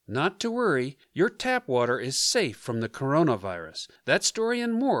not to worry, your tap water is safe from the coronavirus. That story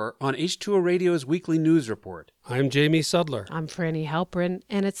and more on H2O Radio's weekly news report. I'm Jamie Sudler. I'm Franny Halperin,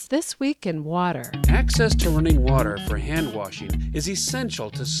 and it's This Week in Water. Access to running water for hand washing is essential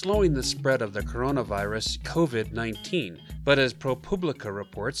to slowing the spread of the coronavirus COVID-19. But as ProPublica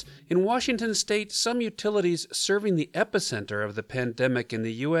reports, in Washington state, some utilities serving the epicenter of the pandemic in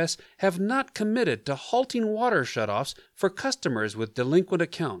the U.S. have not committed to halting water shutoffs for customers with delinquent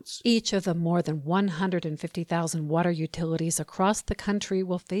accounts. Each of the more than 150,000 water utilities across the country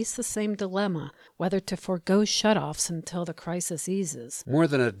will face the same dilemma, whether to forego shutoffs until the crisis eases. More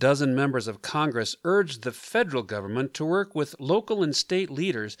than a dozen members of Congress urged the federal government to work with local and state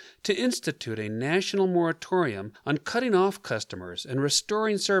leaders to institute a national moratorium on cutting off customers and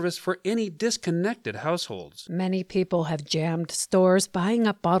restoring service for any disconnected households. Many people have jammed stores buying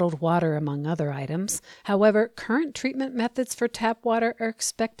up bottled water, among other items. However, current treatment methods for tap water are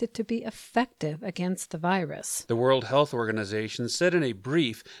expected to be effective against the virus. The World Health Organization said in a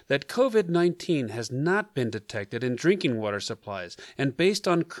brief that COVID-19 has not been detected in drinking water supplies, and based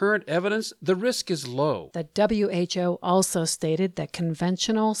on current evidence, the risk is low. The WHO also stated that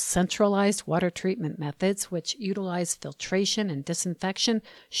conventional, centralized water treatment methods, which utilize filtration and disinfection,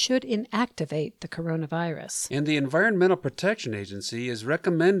 should inactivate the coronavirus. And the Environmental Protection Agency is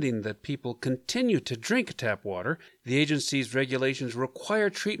recommending that people continue to drink tap water. The agency's regulations require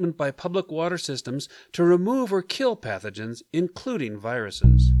treatment by public water systems to remove or kill pathogens, including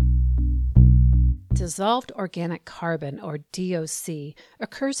viruses. Dissolved organic carbon, or DOC,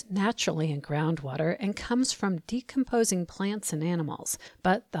 occurs naturally in groundwater and comes from decomposing plants and animals.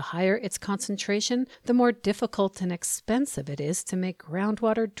 But the higher its concentration, the more difficult and expensive it is to make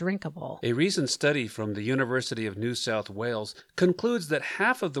groundwater drinkable. A recent study from the University of New South Wales concludes that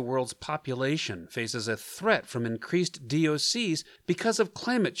half of the world's population faces a threat from increased DOCs because of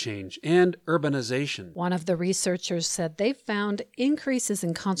climate change and urbanization. One of the researchers said they found increases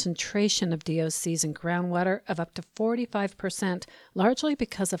in concentration of DOCs in groundwater of up to 45%, largely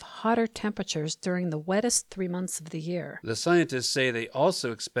because of hotter temperatures during the wettest 3 months of the year. The scientists say they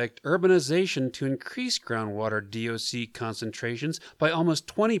also expect urbanization to increase groundwater DOC concentrations by almost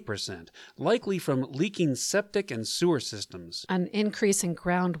 20%, likely from leaking septic and sewer systems. An increase in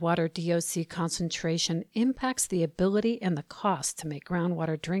groundwater DOC concentration impacts the ability and the cost to make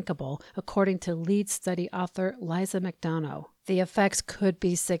groundwater drinkable, according to lead study author Liza McDonough. The effects could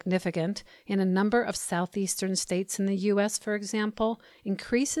be significant. In a number of southeastern states in the U.S., for example,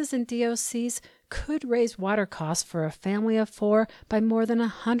 increases in DOCs could raise water costs for a family of 4 by more than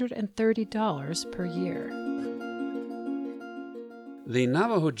 $130 per year. The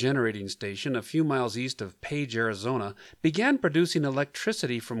Navajo Generating Station, a few miles east of Page, Arizona, began producing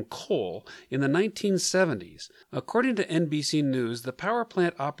electricity from coal in the 1970s. According to NBC News, the power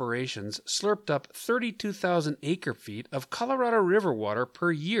plant operations slurped up 32,000 acre-feet of Colorado River water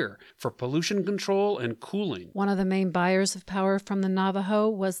per year for pollution control and cooling. One of the main buyers of power from the Navajo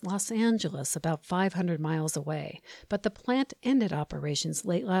was Los Angeles, about 500 miles away. But the plant ended operations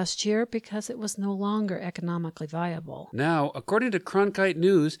late last year because it was no longer economically viable. Now, according to Cronkite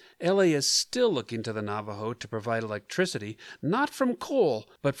News, LA is still looking to the Navajo to provide electricity, not from coal,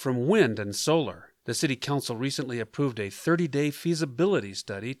 but from wind and solar. The City Council recently approved a 30-day feasibility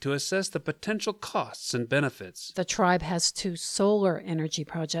study to assess the potential costs and benefits. The tribe has 2 solar energy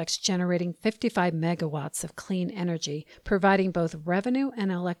projects generating 55 megawatts of clean energy, providing both revenue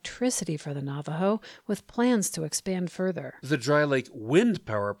and electricity for the Navajo, with plans to expand further. The Dry Lake Wind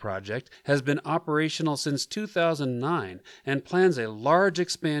Power Project has been operational since 2009 and plans a large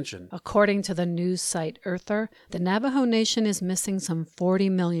expansion. According to the news site Earther, the Navajo Nation is missing some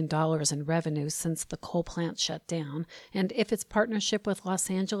 $40 million in revenue since the coal plant shut down, and if its partnership with Los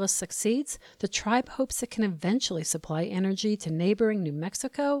Angeles succeeds, the tribe hopes it can eventually supply energy to neighboring New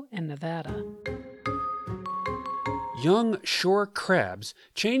Mexico and Nevada. Young shore crabs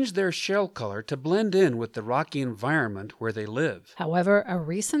change their shell color to blend in with the rocky environment where they live. However, a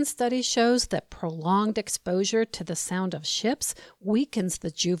recent study shows that prolonged exposure to the sound of ships weakens the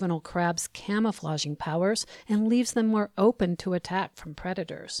juvenile crab's camouflaging powers and leaves them more open to attack from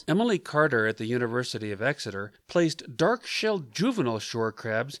predators. Emily Carter at the University of Exeter placed dark-shelled juvenile shore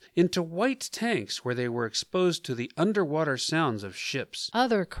crabs into white tanks where they were exposed to the underwater sounds of ships.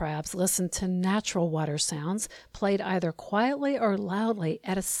 Other crabs listened to natural water sounds, played either quietly or loudly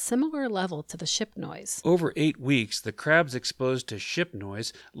at a similar level to the ship noise. Over 8 weeks, the crabs exposed to ship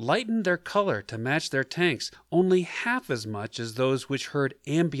noise lightened their color to match their tanks, only half as much as those which heard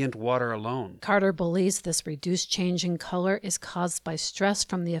ambient water alone. Carter believes this reduced change in color is caused by stress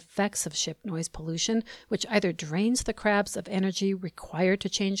from the effects of ship noise pollution, which either drains the crabs of energy required to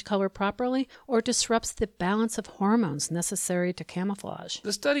change color properly or disrupts the balance of hormones necessary to camouflage.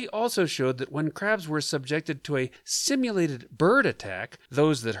 The study also showed that when crabs were subjected to a simulated bird attack,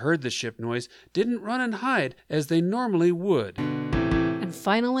 those that heard the ship noise didn't run and hide as they normally would. And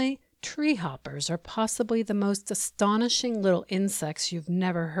finally, tree hoppers are possibly the most astonishing little insects you've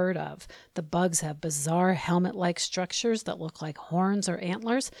never heard of. The bugs have bizarre helmet-like structures that look like horns or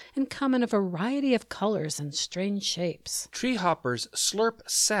antlers and come in a variety of colors and strange shapes. Tree hoppers slurp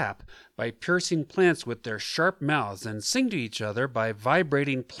sap by piercing plants with their sharp mouths and sing to each other by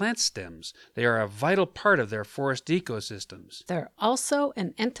vibrating plant stems. They are a vital part of their forest ecosystems. They're also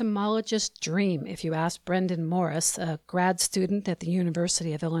an entomologist's dream, if you ask Brendan Morris, a grad student at the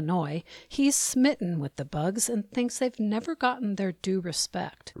University of Illinois. He's smitten with the bugs and thinks they've never gotten their due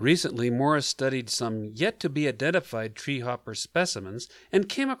respect. Recently, Morris studied some yet-to-be-identified tree hopper specimens and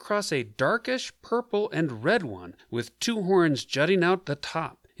came across a darkish purple and red one with 2 horns jutting out the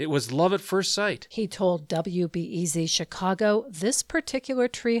top. It was love at first sight. He told WBEZ Chicago this particular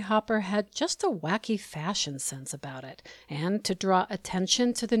tree hopper had just a wacky fashion sense about it. And to draw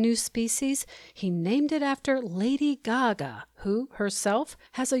attention to the new species, he named it after Lady Gaga, who herself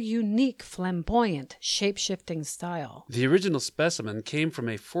has a unique, flamboyant, shape-shifting style. The original specimen came from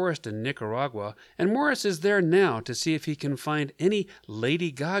a forest in Nicaragua, and Morris is there now to see if he can find any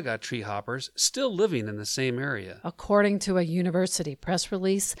Lady Gaga tree hoppers still living in the same area. According to a university press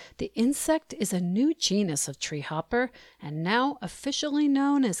release, the insect is a new genus of tree hopper and now officially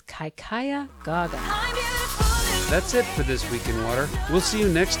known as Kaikaya gaga. That's it for This Week in Water. We'll see you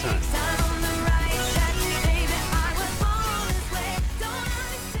next time.